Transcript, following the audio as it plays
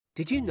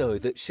Did you know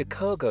that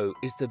Chicago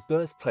is the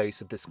birthplace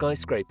of the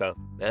skyscraper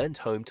and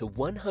home to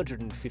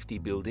 150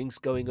 buildings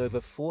going over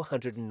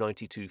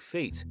 492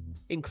 feet,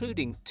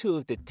 including 2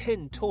 of the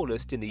 10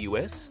 tallest in the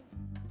US?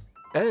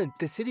 And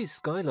the city's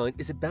skyline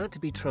is about to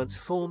be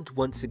transformed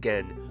once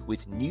again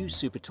with new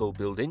super tall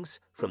buildings,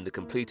 from the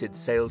completed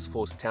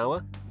Salesforce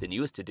Tower, the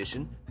newest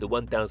addition, the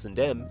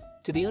 1000M,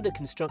 to the under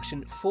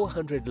construction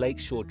 400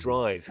 Lakeshore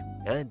Drive,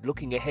 and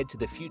looking ahead to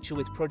the future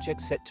with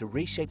projects set to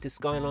reshape the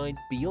skyline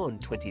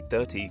beyond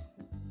 2030.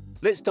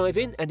 Let's dive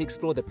in and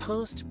explore the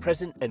past,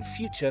 present and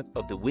future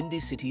of the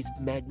Windy City's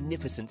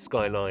magnificent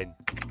skyline.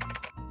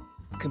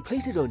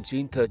 Completed on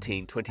June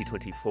 13,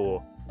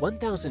 2024,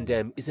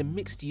 1000M is a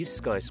mixed-use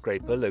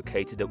skyscraper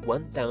located at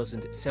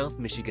 1000 South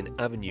Michigan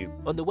Avenue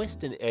on the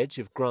western edge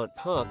of Grant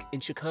Park in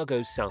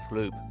Chicago's South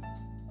Loop.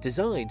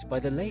 Designed by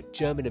the late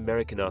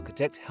German-American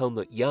architect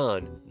Helmut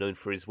Jahn, known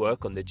for his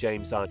work on the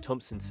James R.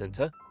 Thompson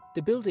Center,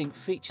 the building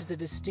features a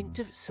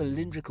distinctive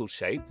cylindrical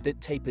shape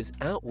that tapers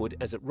outward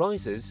as it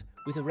rises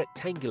with a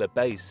rectangular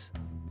base.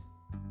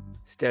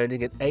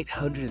 Standing at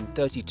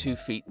 832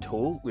 feet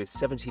tall with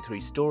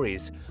 73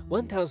 stories,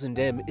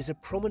 1000M is a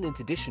prominent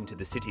addition to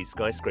the city's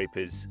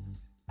skyscrapers.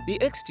 The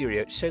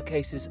exterior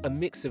showcases a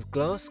mix of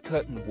glass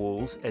curtain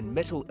walls and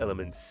metal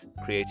elements,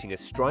 creating a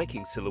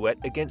striking silhouette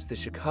against the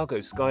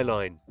Chicago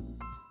skyline.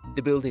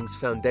 The building's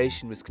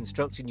foundation was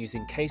constructed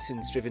using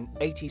caissons driven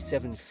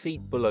 87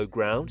 feet below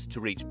ground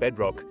to reach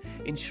bedrock,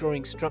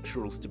 ensuring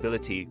structural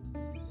stability.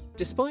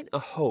 Despite a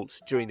halt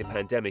during the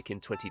pandemic in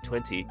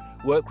 2020,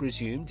 work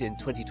resumed in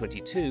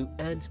 2022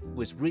 and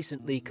was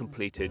recently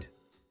completed.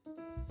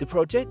 The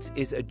project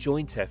is a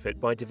joint effort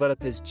by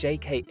developers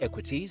JK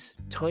Equities,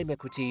 Time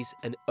Equities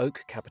and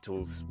Oak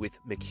Capitals, with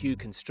McHugh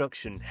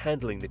Construction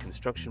handling the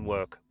construction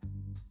work.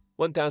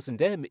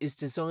 1000M is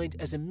designed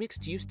as a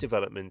mixed-use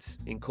development,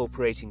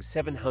 incorporating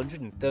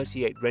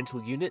 738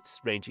 rental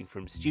units ranging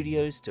from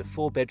studios to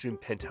 4-bedroom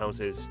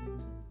penthouses.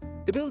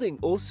 The building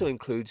also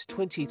includes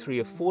 23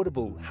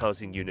 affordable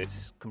housing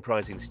units,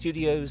 comprising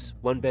studios,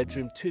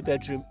 1-bedroom,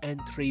 2-bedroom and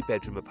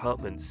 3-bedroom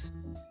apartments.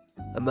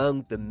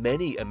 Among the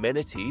many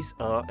amenities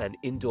are an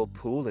indoor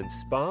pool and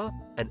spa,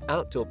 an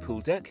outdoor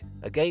pool deck,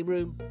 a game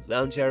room,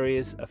 lounge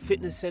areas, a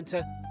fitness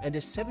center, and a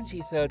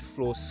 73rd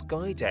floor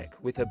sky deck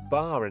with a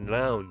bar and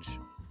lounge.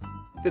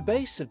 The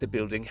base of the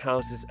building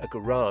houses a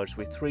garage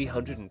with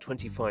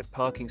 325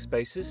 parking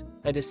spaces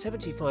and a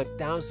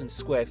 75,000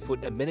 square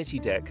foot amenity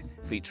deck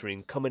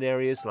featuring common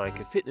areas like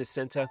a fitness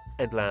center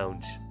and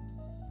lounge.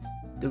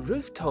 The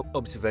rooftop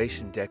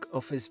observation deck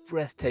offers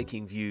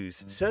breathtaking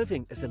views,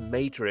 serving as a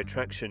major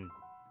attraction.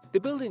 The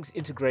building's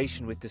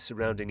integration with the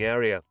surrounding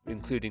area,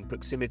 including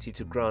proximity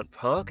to Grant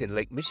Park and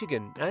Lake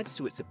Michigan, adds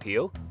to its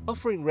appeal,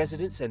 offering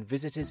residents and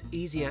visitors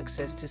easy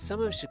access to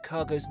some of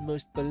Chicago's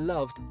most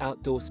beloved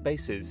outdoor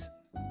spaces.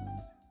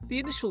 The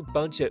initial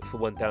budget for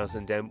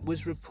 1000M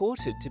was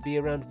reported to be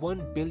around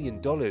 $1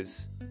 billion.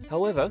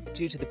 However,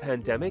 due to the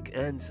pandemic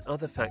and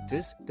other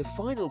factors, the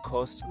final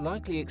cost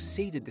likely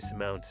exceeded this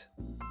amount.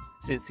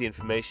 Since the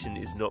information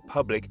is not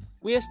public,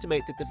 we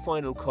estimate that the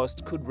final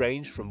cost could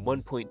range from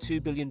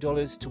 $1.2 billion to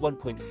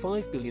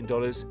 $1.5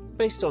 billion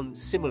based on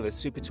similar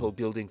super tall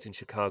buildings in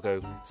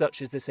Chicago,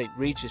 such as the St.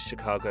 Regis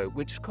Chicago,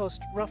 which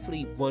cost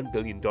roughly $1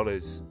 billion.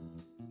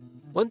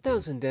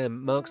 1000M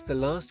marks the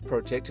last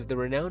project of the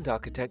renowned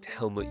architect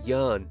Helmut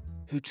Jahn,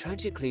 who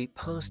tragically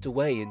passed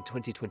away in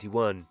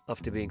 2021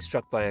 after being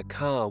struck by a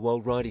car while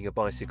riding a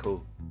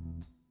bicycle.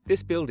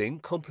 This building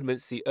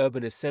complements the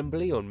urban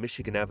assembly on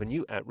Michigan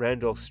Avenue at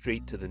Randolph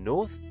Street to the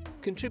north,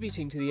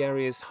 contributing to the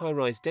area's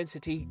high-rise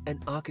density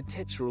and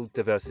architectural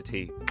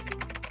diversity.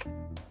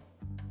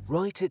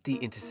 Right at the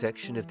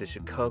intersection of the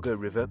Chicago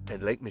River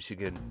and Lake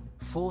Michigan,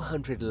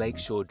 400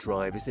 Lakeshore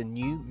Drive is a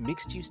new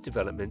mixed-use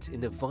development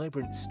in the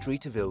vibrant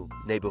Streeterville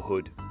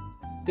neighborhood.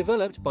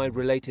 Developed by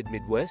Related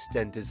Midwest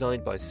and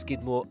designed by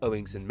Skidmore,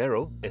 Owings &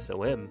 Merrill,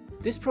 SOM,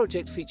 this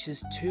project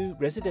features 2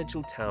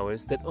 residential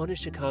towers that honor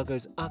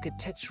Chicago's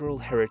architectural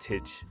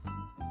heritage.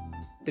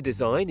 The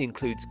design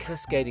includes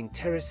cascading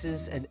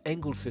terraces and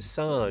angled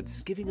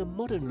facades, giving a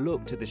modern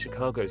look to the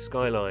Chicago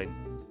skyline.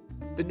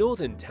 The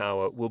northern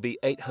tower will be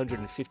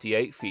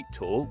 858 feet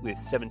tall with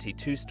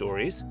 72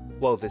 stories,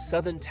 while the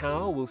southern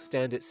tower will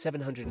stand at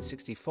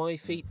 765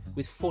 feet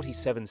with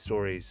 47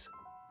 stories.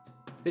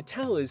 The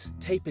towers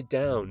taper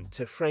down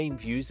to frame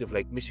views of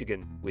Lake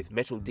Michigan, with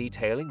metal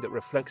detailing that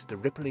reflects the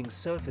rippling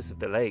surface of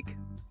the lake.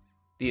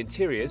 The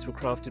interiors were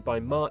crafted by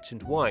March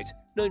 & White,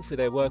 known for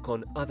their work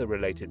on other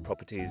related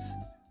properties.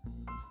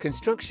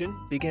 Construction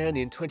began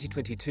in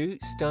 2022,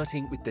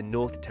 starting with the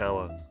North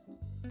Tower.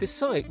 The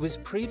site was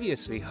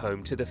previously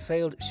home to the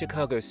failed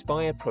Chicago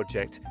Spire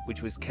project,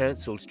 which was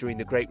cancelled during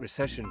the Great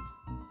Recession.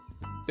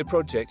 The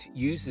project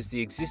uses the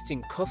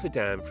existing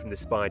cofferdam from the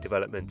Spire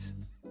development.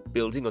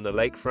 Building on the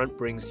lakefront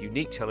brings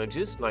unique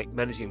challenges like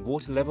managing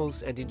water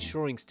levels and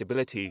ensuring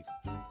stability.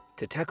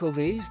 To tackle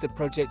these, the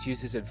project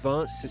uses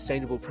advanced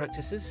sustainable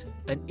practices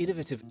and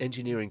innovative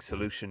engineering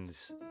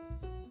solutions.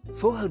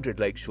 400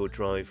 Lakeshore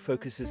Drive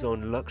focuses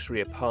on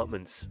luxury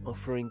apartments,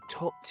 offering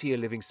top-tier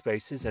living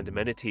spaces and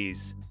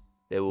amenities.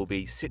 There will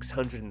be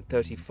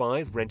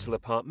 635 rental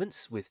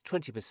apartments with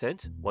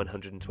 20%,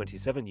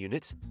 127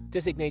 units,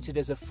 designated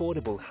as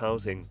affordable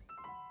housing.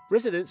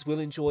 Residents will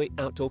enjoy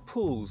outdoor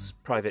pools,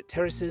 private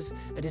terraces,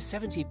 and a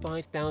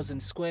 75,000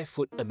 square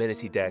foot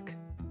amenity deck.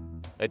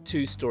 A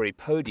two-story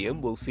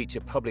podium will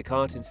feature public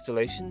art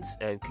installations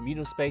and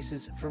communal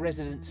spaces for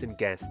residents and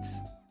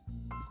guests.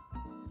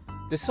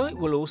 The site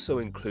will also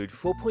include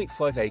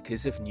 4.5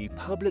 acres of new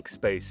public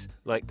space,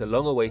 like the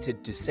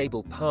long-awaited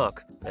Disabled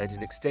Park and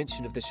an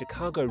extension of the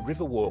Chicago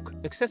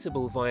Riverwalk,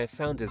 accessible via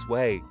Founders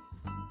Way.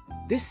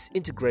 This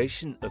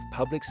integration of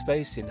public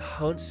space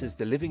enhances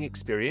the living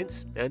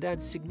experience and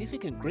adds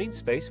significant green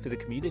space for the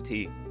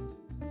community.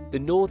 The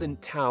Northern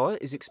Tower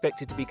is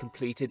expected to be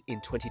completed in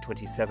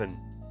 2027.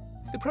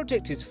 The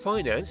project is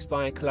financed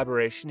by a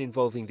collaboration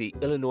involving the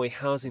Illinois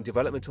Housing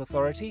Development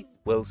Authority,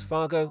 Wells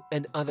Fargo,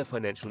 and other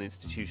financial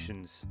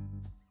institutions.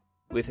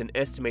 With an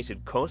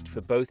estimated cost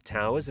for both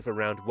towers of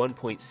around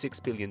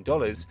 $1.6 billion,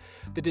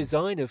 the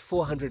design of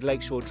 400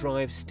 Lakeshore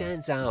Drive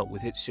stands out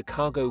with its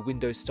Chicago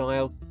window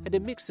style and a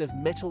mix of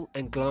metal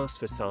and glass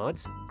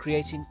facades,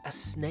 creating a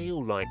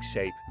snail-like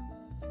shape.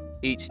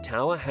 Each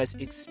tower has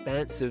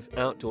expansive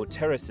outdoor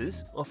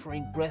terraces,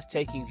 offering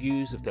breathtaking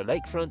views of the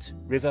lakefront,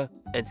 river,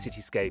 and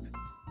cityscape.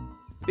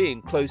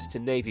 Being close to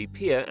Navy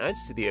Pier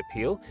adds to the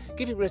appeal,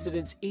 giving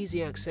residents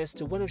easy access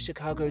to one of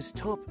Chicago's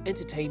top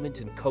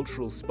entertainment and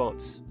cultural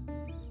spots.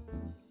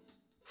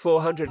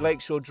 400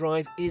 Lakeshore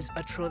Drive is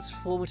a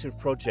transformative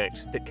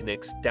project that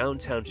connects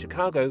downtown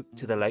Chicago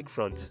to the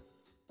lakefront.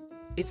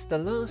 It's the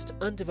last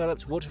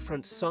undeveloped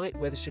waterfront site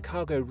where the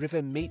Chicago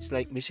River meets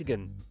Lake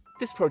Michigan.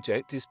 This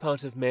project is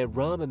part of Mayor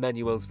Rahm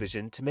Emanuel's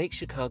vision to make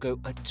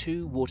Chicago a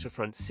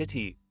two-waterfront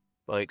city,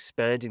 by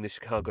expanding the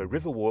Chicago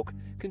Riverwalk,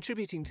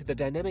 contributing to the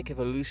dynamic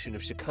evolution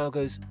of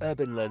Chicago's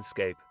urban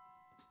landscape.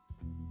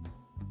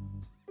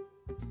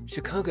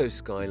 Chicago's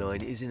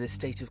skyline is in a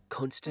state of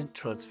constant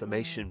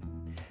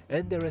transformation,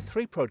 and there are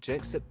three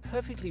projects that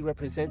perfectly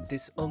represent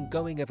this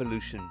ongoing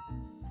evolution.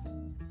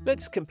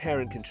 Let's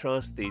compare and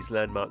contrast these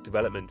landmark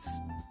developments.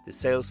 The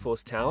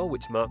Salesforce Tower,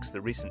 which marks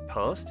the recent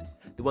past,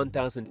 the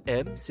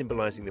 1000M,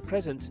 symbolizing the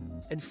present,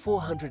 and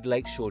 400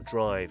 Lakeshore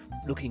Drive,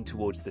 looking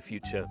towards the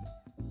future.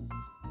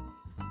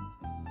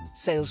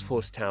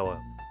 Salesforce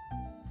Tower.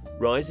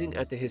 Rising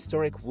at the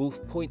historic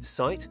Wolf Point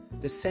site,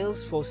 the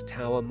Salesforce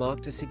Tower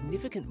marked a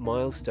significant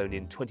milestone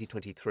in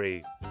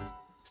 2023.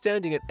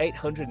 Standing at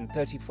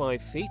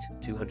 835 feet,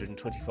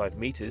 225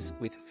 meters,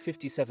 with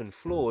 57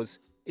 floors,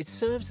 it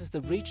serves as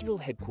the regional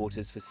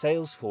headquarters for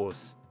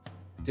Salesforce.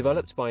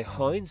 Developed by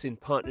Hines in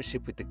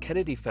partnership with the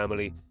Kennedy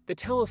family, the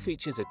tower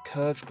features a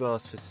curved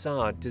glass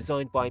facade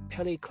designed by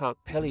Pelly Clark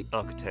Pelly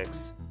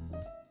architects.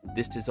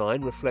 This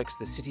design reflects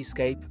the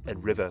cityscape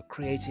and river,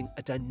 creating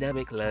a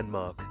dynamic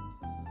landmark.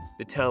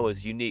 The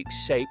tower's unique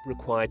shape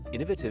required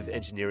innovative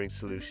engineering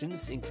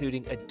solutions,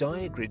 including a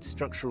diagrid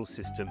structural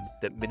system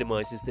that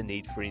minimizes the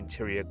need for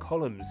interior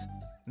columns,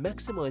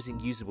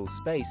 maximizing usable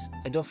space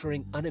and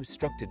offering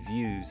unobstructed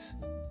views.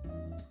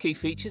 Key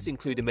features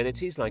include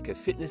amenities like a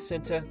fitness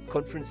center,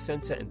 conference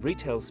center, and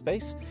retail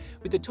space,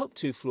 with the top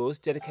two floors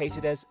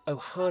dedicated as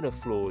Ohana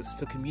floors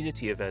for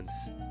community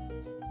events.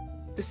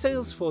 The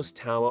Salesforce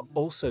Tower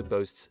also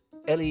boasts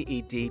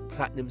LEED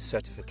Platinum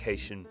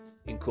certification,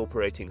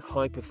 incorporating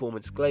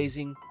high-performance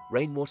glazing,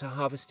 rainwater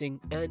harvesting,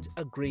 and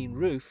a green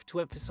roof to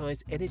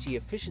emphasize energy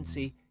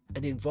efficiency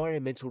and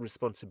environmental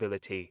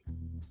responsibility.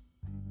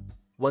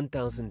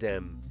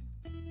 1000M.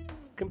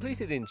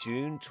 Completed in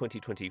June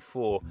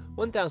 2024,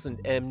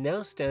 1000M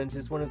now stands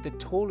as one of the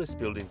tallest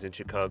buildings in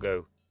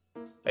Chicago.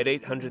 At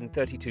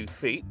 832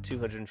 feet,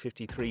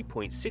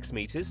 253.6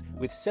 meters,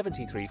 with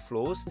 73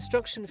 floors,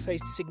 construction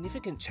faced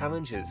significant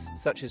challenges,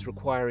 such as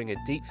requiring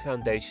a deep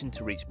foundation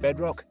to reach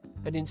bedrock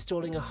and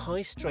installing a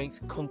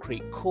high-strength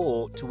concrete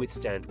core to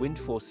withstand wind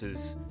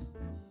forces.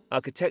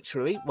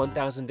 Architecturally,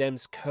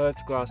 1000M's curved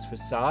glass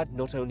facade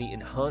not only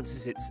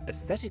enhances its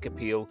aesthetic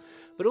appeal,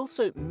 but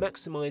also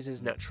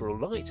maximizes natural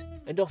light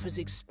and offers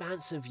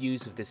expansive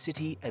views of the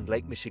city and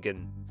Lake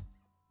Michigan.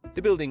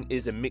 The building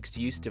is a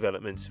mixed-use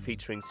development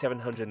featuring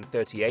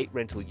 738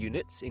 rental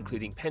units,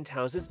 including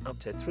penthouses up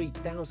to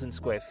 3,000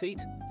 square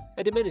feet,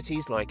 and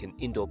amenities like an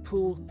indoor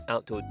pool,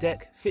 outdoor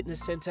deck,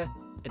 fitness center,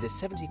 and a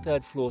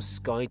 73rd floor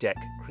sky deck,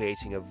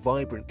 creating a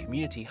vibrant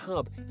community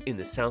hub in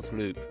the South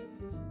Loop.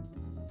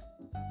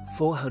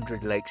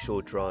 400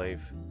 Lakeshore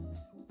Drive.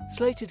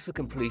 Slated for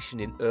completion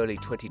in early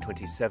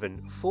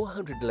 2027,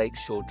 400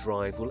 Lakeshore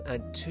Drive will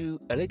add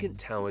two elegant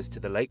towers to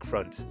the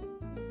lakefront.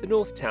 The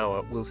North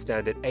Tower will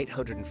stand at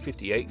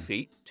 858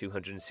 feet,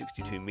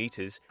 262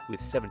 meters,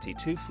 with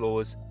 72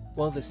 floors,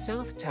 while the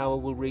South Tower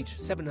will reach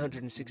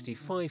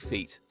 765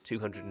 feet,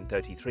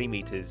 233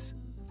 meters.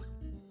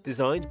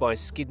 Designed by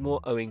Skidmore,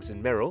 Owings &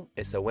 Merrill,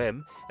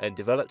 SOM, and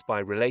developed by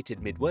Related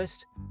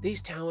Midwest,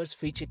 these towers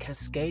feature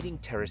cascading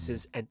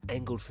terraces and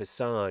angled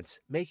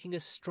facades, making a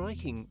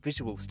striking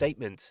visual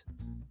statement.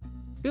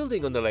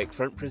 Building on the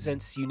lakefront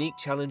presents unique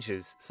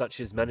challenges such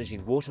as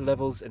managing water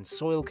levels and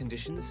soil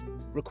conditions,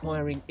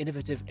 requiring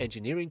innovative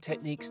engineering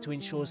techniques to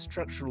ensure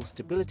structural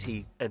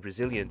stability and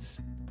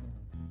resilience.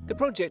 The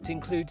project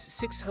includes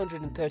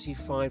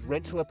 635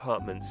 rental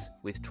apartments,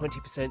 with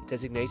 20%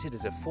 designated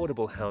as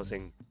affordable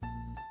housing.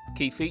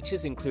 Key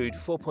features include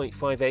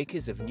 4.5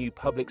 acres of new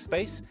public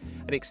space,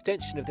 an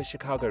extension of the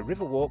Chicago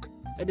Riverwalk,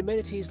 and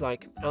amenities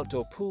like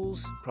outdoor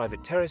pools,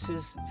 private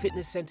terraces,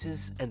 fitness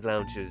centers, and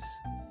lounges.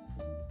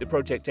 The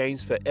project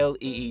aims for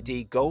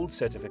LEED Gold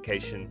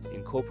certification,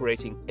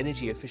 incorporating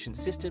energy-efficient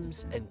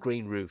systems and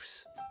green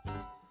roofs.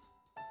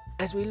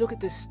 As we look at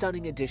the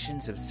stunning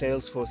additions of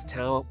Salesforce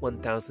Tower,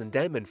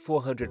 1000M and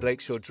 400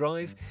 Lakeshore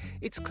Drive,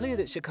 it's clear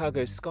that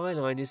Chicago's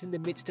skyline is in the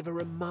midst of a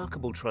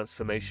remarkable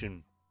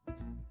transformation.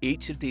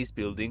 Each of these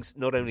buildings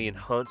not only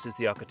enhances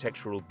the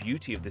architectural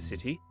beauty of the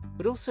city,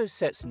 but also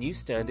sets new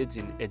standards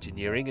in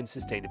engineering and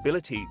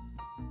sustainability.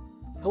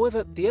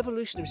 However, the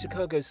evolution of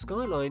Chicago's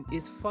skyline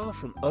is far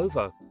from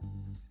over.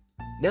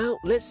 Now,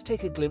 let's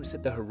take a glimpse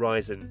at the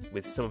horizon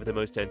with some of the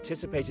most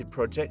anticipated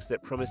projects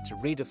that promise to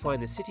redefine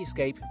the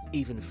cityscape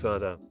even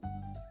further.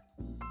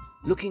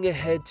 Looking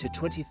ahead to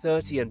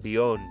 2030 and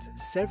beyond,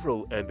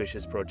 several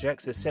ambitious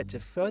projects are set to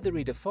further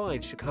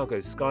redefine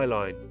Chicago's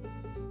skyline.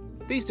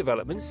 These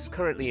developments,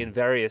 currently in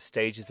various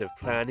stages of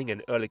planning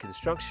and early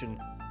construction,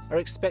 are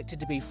expected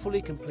to be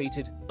fully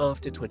completed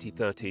after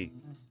 2030.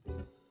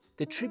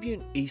 The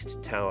Tribune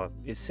East Tower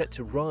is set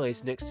to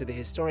rise next to the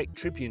historic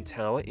Tribune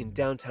Tower in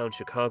downtown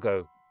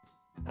Chicago.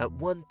 At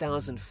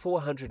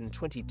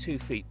 1,422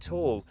 feet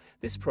tall,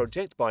 this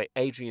project by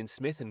Adrian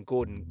Smith and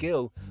Gordon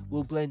Gill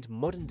will blend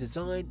modern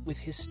design with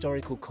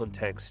historical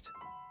context.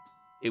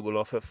 It will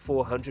offer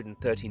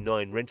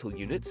 439 rental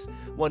units,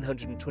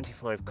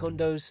 125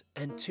 condos,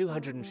 and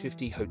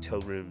 250 hotel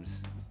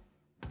rooms.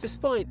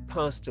 Despite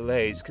past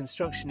delays,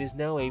 construction is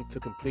now aimed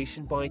for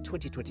completion by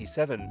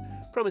 2027,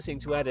 promising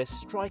to add a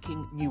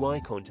striking new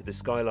icon to the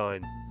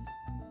skyline.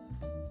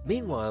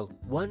 Meanwhile,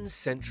 One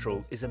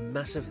Central is a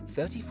massive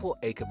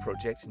 34-acre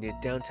project near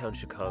downtown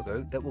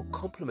Chicago that will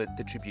complement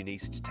the Tribune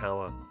East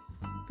Tower.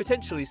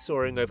 Potentially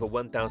soaring over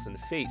 1,000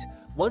 feet,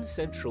 One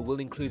Central will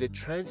include a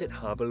transit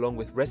hub along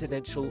with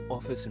residential,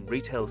 office and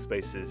retail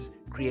spaces,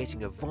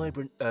 creating a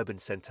vibrant urban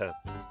centre.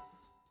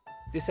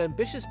 This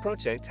ambitious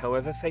project,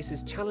 however,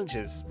 faces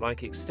challenges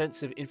like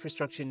extensive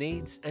infrastructure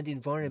needs and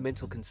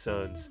environmental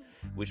concerns,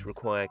 which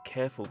require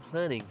careful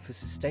planning for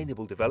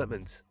sustainable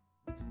development.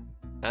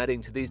 Adding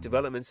to these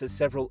developments are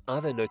several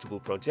other notable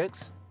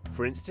projects.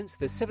 For instance,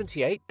 the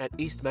 78 at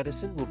East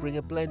Madison will bring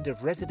a blend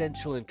of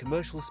residential and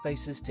commercial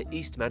spaces to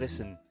East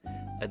Madison,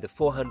 and the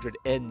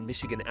 400N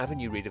Michigan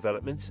Avenue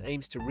redevelopment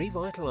aims to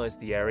revitalize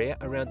the area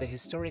around the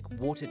historic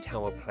Water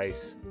Tower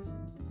Place.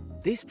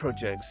 These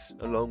projects,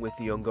 along with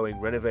the ongoing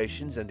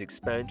renovations and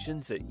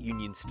expansions at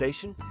Union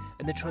Station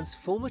and the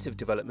transformative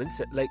developments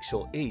at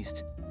Lakeshore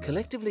East,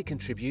 collectively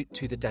contribute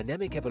to the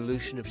dynamic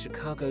evolution of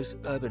Chicago's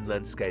urban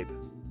landscape.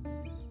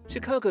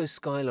 Chicago's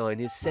skyline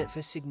is set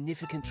for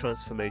significant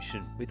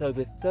transformation, with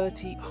over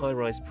 30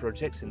 high-rise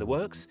projects in the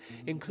works,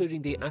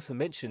 including the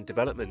aforementioned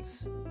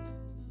developments.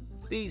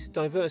 These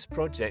diverse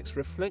projects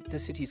reflect the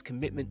city's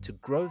commitment to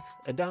growth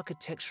and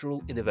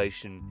architectural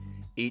innovation,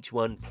 each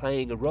one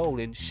playing a role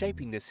in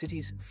shaping the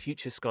city's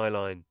future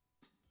skyline.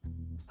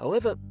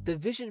 However, the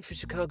vision for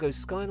Chicago's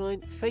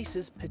skyline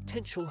faces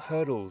potential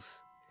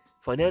hurdles.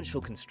 Financial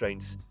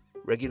constraints,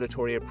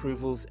 regulatory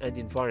approvals, and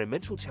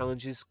environmental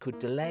challenges could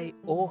delay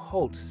or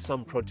halt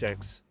some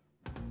projects.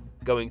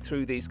 Going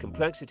through these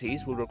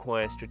complexities will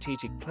require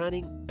strategic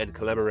planning and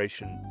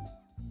collaboration.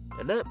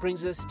 And that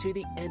brings us to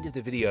the end of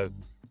the video.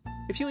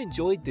 If you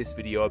enjoyed this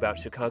video about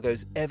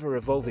Chicago's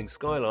ever-evolving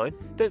skyline,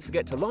 don't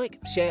forget to like,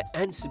 share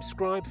and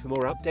subscribe for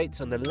more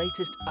updates on the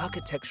latest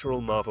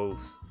architectural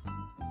marvels.